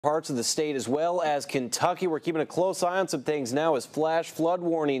Parts of the state as well as Kentucky. We're keeping a close eye on some things now as flash flood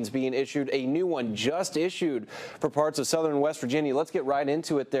warnings being issued. A new one just issued for parts of southern West Virginia. Let's get right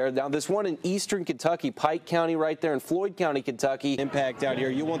into it there. Now, this one in eastern Kentucky, Pike County right there in Floyd County, Kentucky. Impact out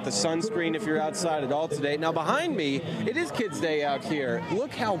here. You want the sunscreen if you're outside at all today. Now, behind me, it is Kids Day out here.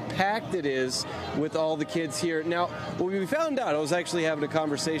 Look how packed it is with all the kids here. Now, what we found out, I was actually having a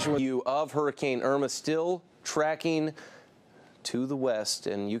conversation with you of Hurricane Irma still tracking to the west,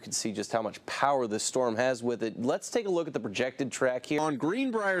 and you can see just how much power this storm has with it. Let's take a look at the projected track here on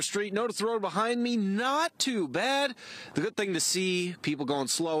Greenbrier Street. Notice the road behind me, not too bad. The good thing to see, people going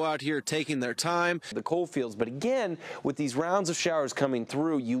slow out here, taking their time. The cold fields, but again, with these rounds of showers coming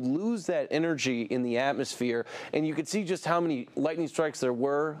through, you lose that energy in the atmosphere, and you can see just how many lightning strikes there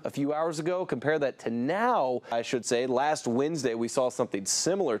were a few hours ago. Compare that to now, I should say. Last Wednesday, we saw something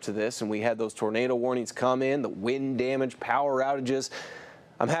similar to this, and we had those tornado warnings come in, the wind damage, power outages.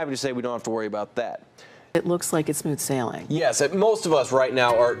 I'm happy to say we don't have to worry about that. It looks like it's smooth sailing. Yes, most of us right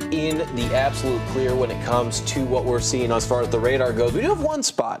now are in the absolute clear when it comes to what we're seeing as far as the radar goes. We do have one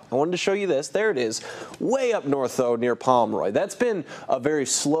spot. I wanted to show you this. There it is, way up north, though, near Pomeroy. That's been a very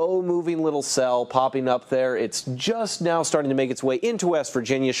slow-moving little cell popping up there. It's just now starting to make its way into West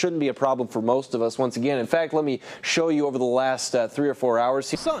Virginia. Shouldn't be a problem for most of us once again. In fact, let me show you over the last 3 or 4 hours.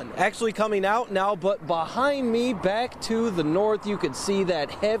 Sun actually coming out now, but behind me, back to the north, you can see that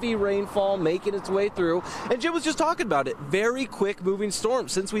heavy rainfall making its way through. And Jim was just talking about it. Very quick moving storm.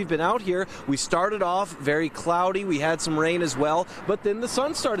 Since we've been out here, we started off very cloudy. We had some rain as well, but then the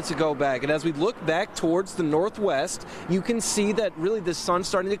sun started to go back. And as we look back towards the northwest, you can see that really the sun's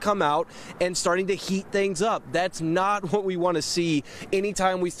starting to come out and starting to heat things up. That's not what we want to see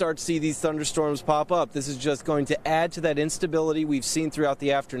anytime we start to see these thunderstorms pop up. This is just going to add to that instability we've seen throughout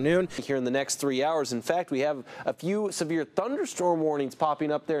the afternoon here in the next 3 hours. In fact, we have a few severe thunderstorm warnings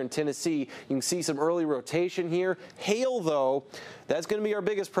popping up there in Tennessee. You can see some early rotation here. Hail, though, that's going to be our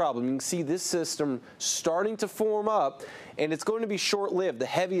biggest problem. You can see this system starting to form up, and it's going to be short-lived. The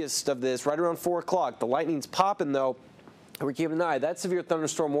heaviest of this right around 4 o'clock. The lightning's popping, though. We're keeping an eye. That severe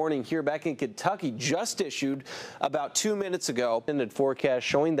thunderstorm warning here back in Kentucky just issued about 2 minutes ago. And forecast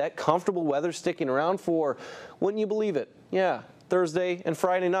showing that comfortable weather sticking around for, wouldn't you believe it? Yeah. Thursday and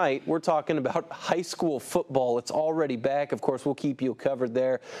Friday night, we're talking about high school football. It's already back. Of course, we'll keep you covered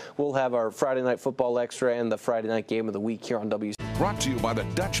there. We'll have our Friday Night Football Extra and the Friday Night Game of the Week here on W. Brought to you by the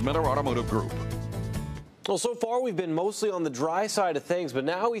Dutch Miller Automotive Group. Well, so far we've been mostly on the dry side of things, but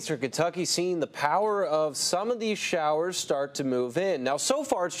now Eastern Kentucky seeing the power of some of these showers start to move in. Now, so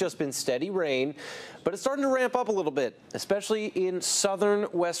far it's just been steady rain, but it's starting to ramp up a little bit, especially in southern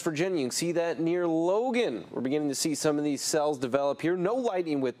West Virginia. You can see that near Logan. We're beginning to see some of these cells develop here. No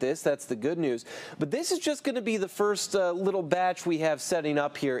lightning with this. That's the good news. But this is just going to be the first little batch we have setting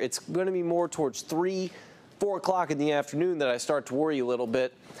up here. It's going to be more towards 3, 4 o'clock in the afternoon that I start to worry a little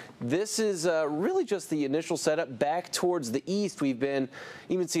bit. This is really just the initial setup. Back towards the east, we've been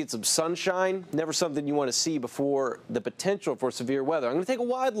even seeing some sunshine. Never something you want to see before the potential for severe weather. I'm going to take a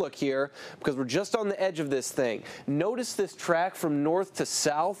wide look here because we're just on the edge of this thing. Notice this track from north to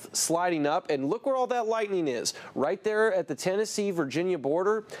south sliding up, and look where all that lightning is. Right there at the Tennessee-Virginia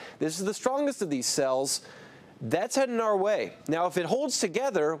border. This is the strongest of these cells. That's heading our way. Now, if it holds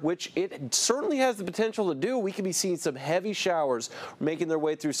together, which it certainly has the potential to do, we could be seeing some heavy showers making their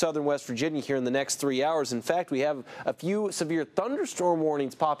way through southern West Virginia here in the next 3 hours. In fact, we have a few severe thunderstorm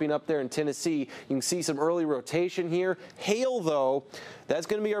warnings popping up there in Tennessee. You can see some early rotation here. Hail, though, that's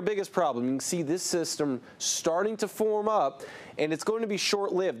going to be our biggest problem. You can see this system starting to form up, and it's going to be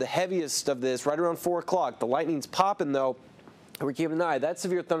short-lived. The heaviest of this right around 4 o'clock. The lightning's popping, though. We're keeping an eye. That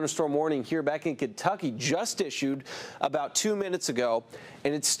severe thunderstorm warning here back in Kentucky just issued about 2 minutes ago,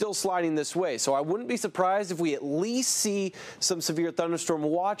 and it's still sliding this way. So I wouldn't be surprised if we at least see some severe thunderstorm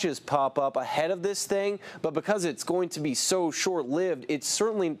watches pop up ahead of this thing. But because it's going to be so short-lived, it's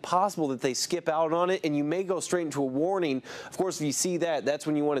certainly possible that they skip out on it, and you may go straight into a warning. Of course, if you see that, that's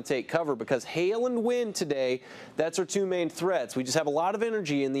when you want to take cover, because hail and wind today, that's our two main threats. We just have a lot of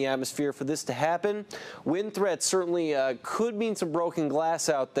energy in the atmosphere for this to happen. Wind threats certainly could mean some broken glass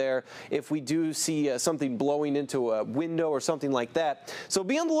out there if we do see something blowing into a window or something like that. So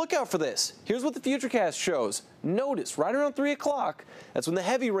be on the lookout for this. Here's what the Futurecast shows. Notice right around 3 o'clock, that's when the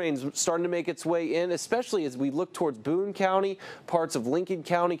heavy rain's starting to make its way in, especially as we look towards Boone County, parts of Lincoln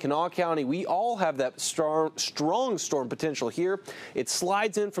County, Kanawha County. We all have that strong storm potential here. It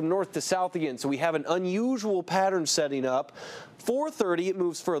slides in from north to south again, so we have an unusual pattern setting up. 4:30, it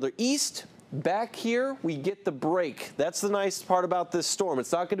moves further east. back here, we get the break. That's the nice part about this storm.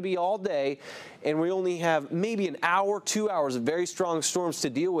 It's not going to be all day, and we only have maybe an hour, 2 hours of very strong storms to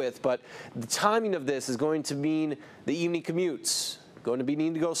deal with, but the timing of this is going to mean the evening commutes. Going to be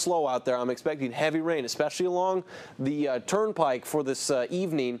needing to go slow out there. I'm expecting heavy rain, especially along the turnpike for this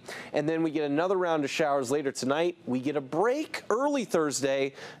evening. And then we get another round of showers later tonight. We get a break early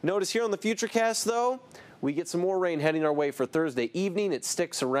Thursday. Notice here on the Futurecast, though, we get some more rain heading our way for Thursday evening. It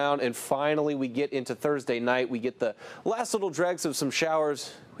sticks around, and finally we get into Thursday night. We get the last little dregs of some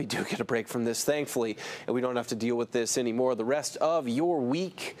showers. We do get a break from this, thankfully, and we don't have to deal with this anymore. The rest of your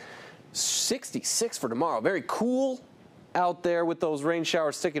week, 66 for tomorrow. Very cool out there with those rain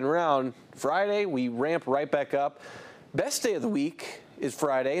showers sticking around. Friday, we ramp right back up. Best day of the week is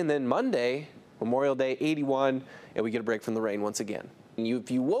Friday, and then Monday, Memorial Day, 81, and we get a break from the rain once again.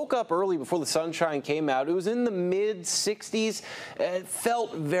 If you woke up early before the sunshine came out, it was in the mid-60s. It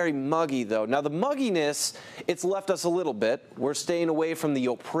felt very muggy, though. Now, the mugginess, it's left us a little bit. We're staying away from the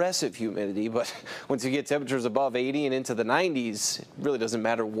oppressive humidity, but once you get temperatures above 80 and into the 90s, it really doesn't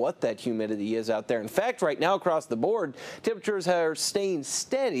matter what that humidity is out there. In fact, right now across the board, temperatures are staying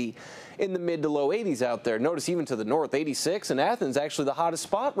steady in the mid to low 80s out there. Notice even to the north, 86 in Athens, actually the hottest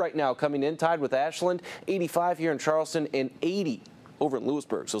spot right now coming in, tied with Ashland, 85 here in Charleston, and 80 over in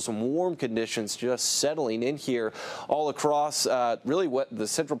Lewisburg. So some warm conditions just settling in here all across really what the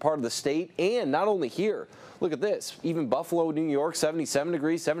central part of the state, and not only here. Look at this, even Buffalo, New York, 77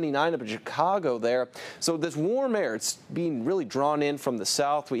 degrees, 79 up in Chicago there. So this warm air, it's being really drawn in from the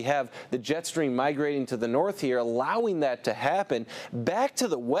south. We have the jet stream migrating to the north here, allowing that to happen. Back to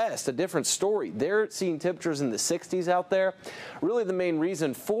the west, a different story. They're seeing temperatures in the 60s out there. Really the main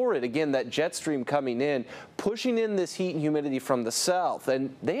reason for it, again, that jet stream coming in, pushing in this heat and humidity from the south.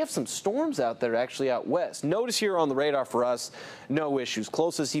 And they have some storms out there actually out west. Notice here on the radar for us, no issues.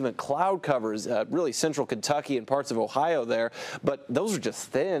 Closest even cloud covers, really central Kentucky and parts of Ohio there, but those are just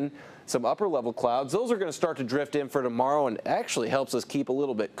thin. Some upper level clouds, those are going to start to drift in for tomorrow and actually helps us keep a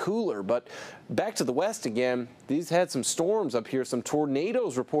little bit cooler. But back to the west again, these had some storms up here, some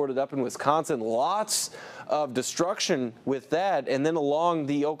tornadoes reported up in Wisconsin, lots of destruction with that. And then along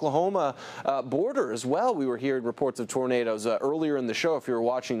the Oklahoma border as well, we were hearing reports of tornadoes earlier in the show if you were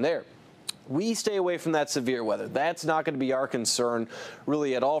watching there. We stay away from that severe weather. That's not going to be our concern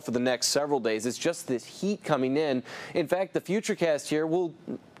really at all for the next several days. It's just this heat coming in. In fact, the Futurecast here will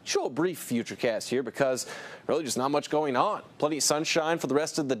show a brief Futurecast here because really just not much going on. Plenty of sunshine for the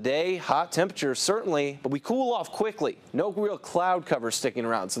rest of the day. Hot temperatures certainly, but we cool off quickly. No real cloud cover sticking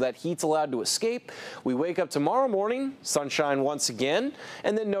around, so that heat's allowed to escape. We wake up tomorrow morning, sunshine once again,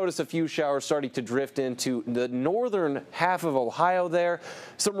 and then notice a few showers starting to drift into the northern half of Ohio there.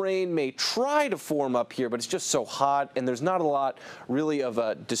 Some rain may try to form up here, but it's just so hot, and there's not a lot really of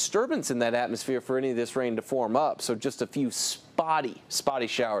a disturbance in that atmosphere for any of this rain to form up. So just a few spotty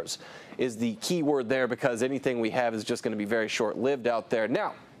showers is the key word there, because anything we have is just going to be very short-lived out there.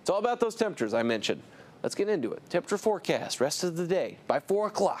 Now, it's all about those temperatures I mentioned. Let's get into it. Temperature forecast, rest of the day, by 4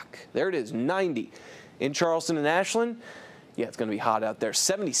 o'clock. There it is, 90 in Charleston and Ashland. Yeah, it's going to be hot out there.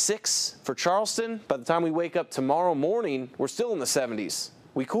 76 for Charleston. By the time we wake up tomorrow morning, we're still in the 70s.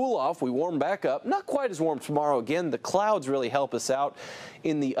 We cool off, we warm back up. Not quite as warm tomorrow again. The clouds really help us out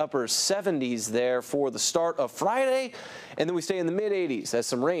in the upper 70s there for the start of Friday. And then we stay in the mid-80s as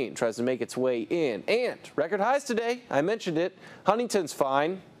some rain tries to make its way in. And record highs today, I mentioned it. Huntington's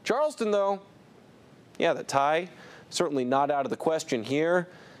fine. Charleston, though, yeah, the tie, certainly not out of the question here.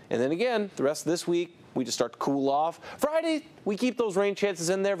 And then again, the rest of this week, we just start to cool off. Friday, we keep those rain chances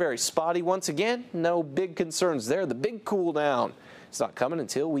in there, very spotty once again. No big concerns there. The big cool down, it's not coming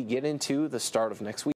until we get into the start of next week.